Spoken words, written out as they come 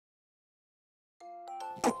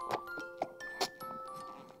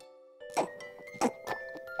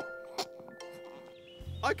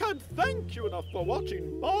I can't thank you enough for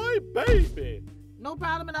watching my baby. No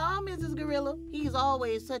problem at all, Mrs. Gorilla. He's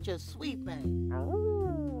always such a sweet thing.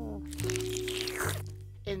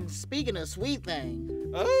 And speaking of sweet things...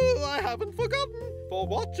 Oh, I haven't forgotten. For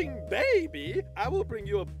watching baby, I will bring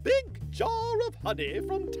you a big jar of honey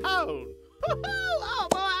from town. Oh,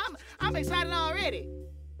 boy, I'm excited already.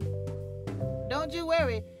 Don't you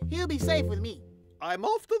worry. He'll be safe with me. I'm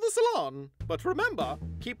off to the salon, but remember,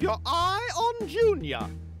 keep your eye on Junior,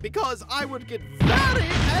 because I would get very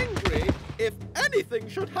angry if anything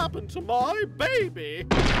should happen to my baby.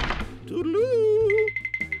 Toodaloo!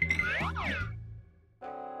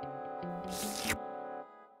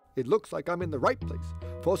 It looks like I'm in the right place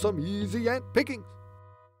for some easy ant pickings.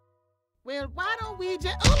 Well, why don't we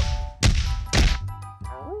just... Oh!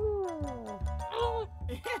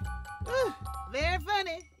 Very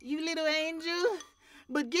funny, you little angel.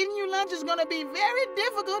 But getting you lunch is gonna be very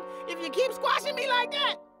difficult if you keep squashing me like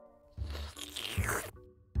that.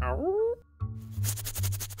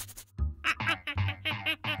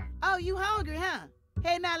 Oh, you hungry, huh?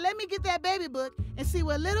 Hey, now let me get that baby book and see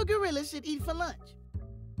what little gorilla should eat for lunch.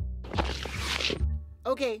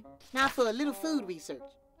 Okay, now for a little food research.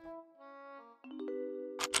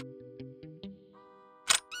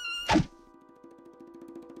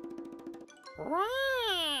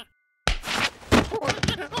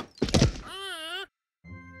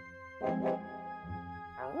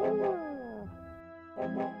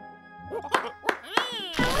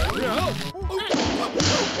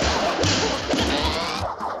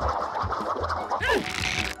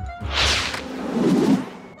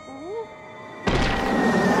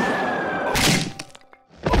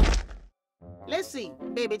 Let's see,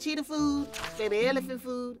 baby cheetah food, baby elephant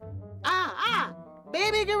food.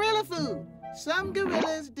 Baby gorilla food. Some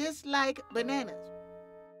gorillas dislike bananas.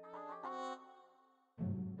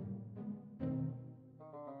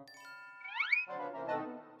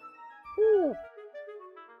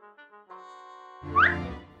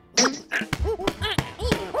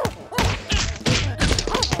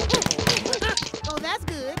 Oh, that's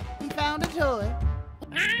good. He found a toy.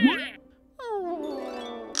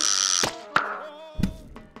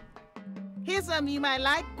 Here's something you might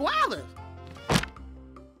like, guavas.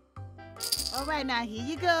 All right, now here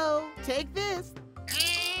you go. Take this.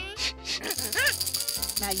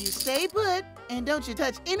 Now you stay put, and don't you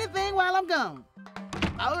touch anything while I'm gone.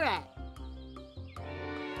 All right.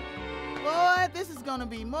 Boy, this is gonna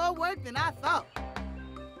be more work than I thought.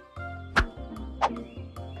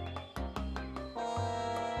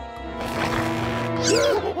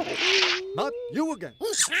 Not you again.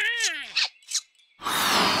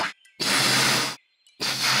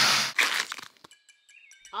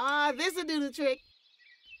 This'll do the trick.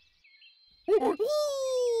 What?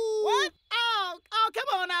 Oh, come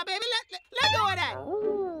on now, baby. Let go of that.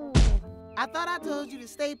 I thought I told you to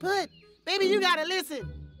stay put. Baby, you gotta listen.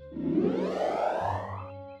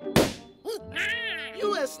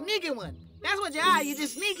 You a sneaky one. That's what you are. You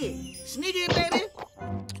just sneaky. Sneaky, baby.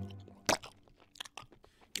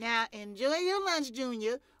 Now, enjoy your lunch,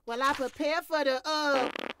 Junior, while I prepare for the,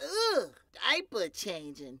 diaper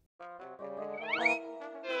changing.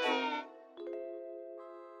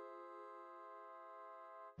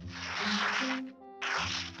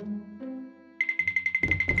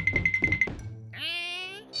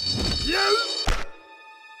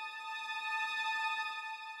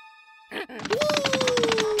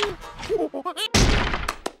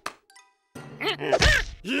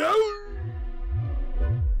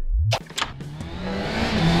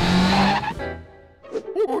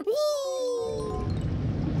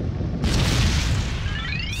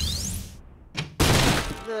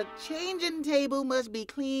 The changing table must be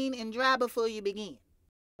clean and dry before you begin.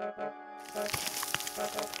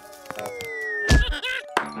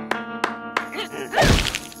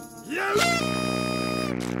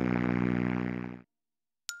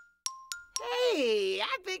 Hey,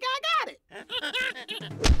 I think I got it.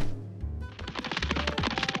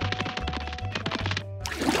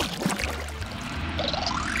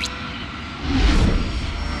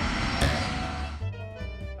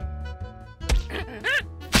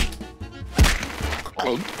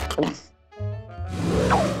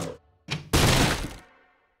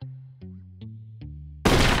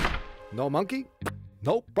 No monkey?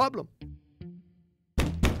 No problem.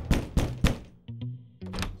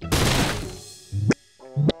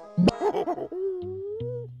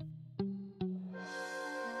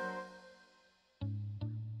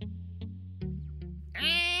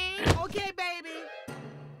 Okay, baby.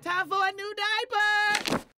 Time for a new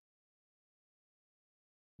diaper.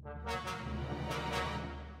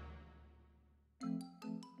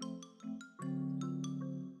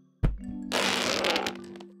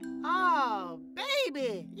 Oh,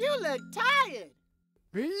 baby, you look tired.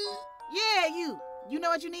 Me? Yeah, you. You know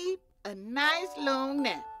what you need? A nice long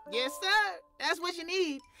nap. Yes, sir. That's what you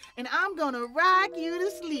need. And I'm gonna rock you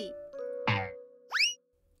to sleep.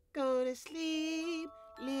 Go to sleep,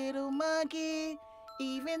 little monkey.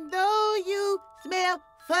 Even though you smell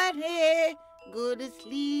funny. Go to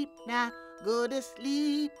sleep now. Go to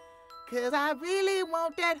sleep. 'Cause I really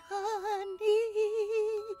want that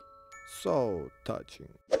honey. So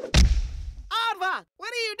touching. Aardvark,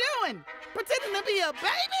 what are you doing? Pretending to be a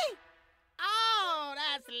baby? Oh,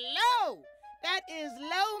 that's low. That is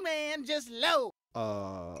low, man, just low.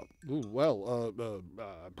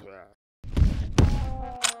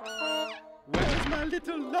 Where's my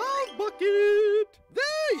little love bucket?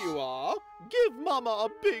 There you are. Give Mama a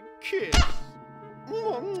big kiss.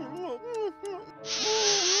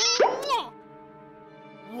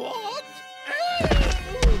 What?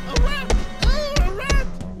 A rat! Oh, a rat!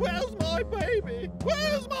 Where's my baby?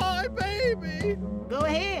 Where's my baby? Go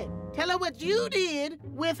ahead. Tell her what you did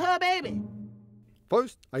with her baby.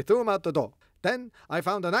 First, I threw him out the door. Then, I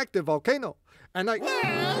found an active volcano. And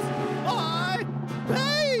Where's my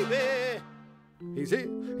baby? He's here.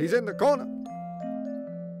 He's in the corner.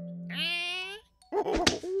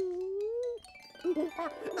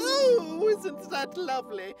 Oh, isn't that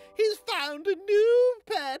lovely? He's found a new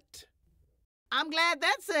pet. I'm glad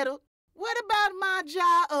that's settled. What about my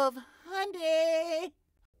jar of honey?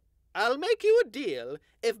 I'll make you a deal.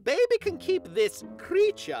 If baby can keep this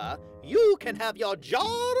creature, you can have your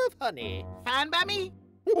jar of honey. Fine by me.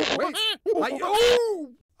 Wait.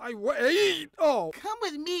 Oh. Come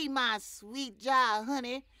with me, my sweet jar of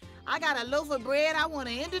honey. I got a loaf of bread I want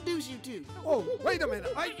to introduce you to. Oh, wait a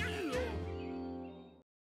minute.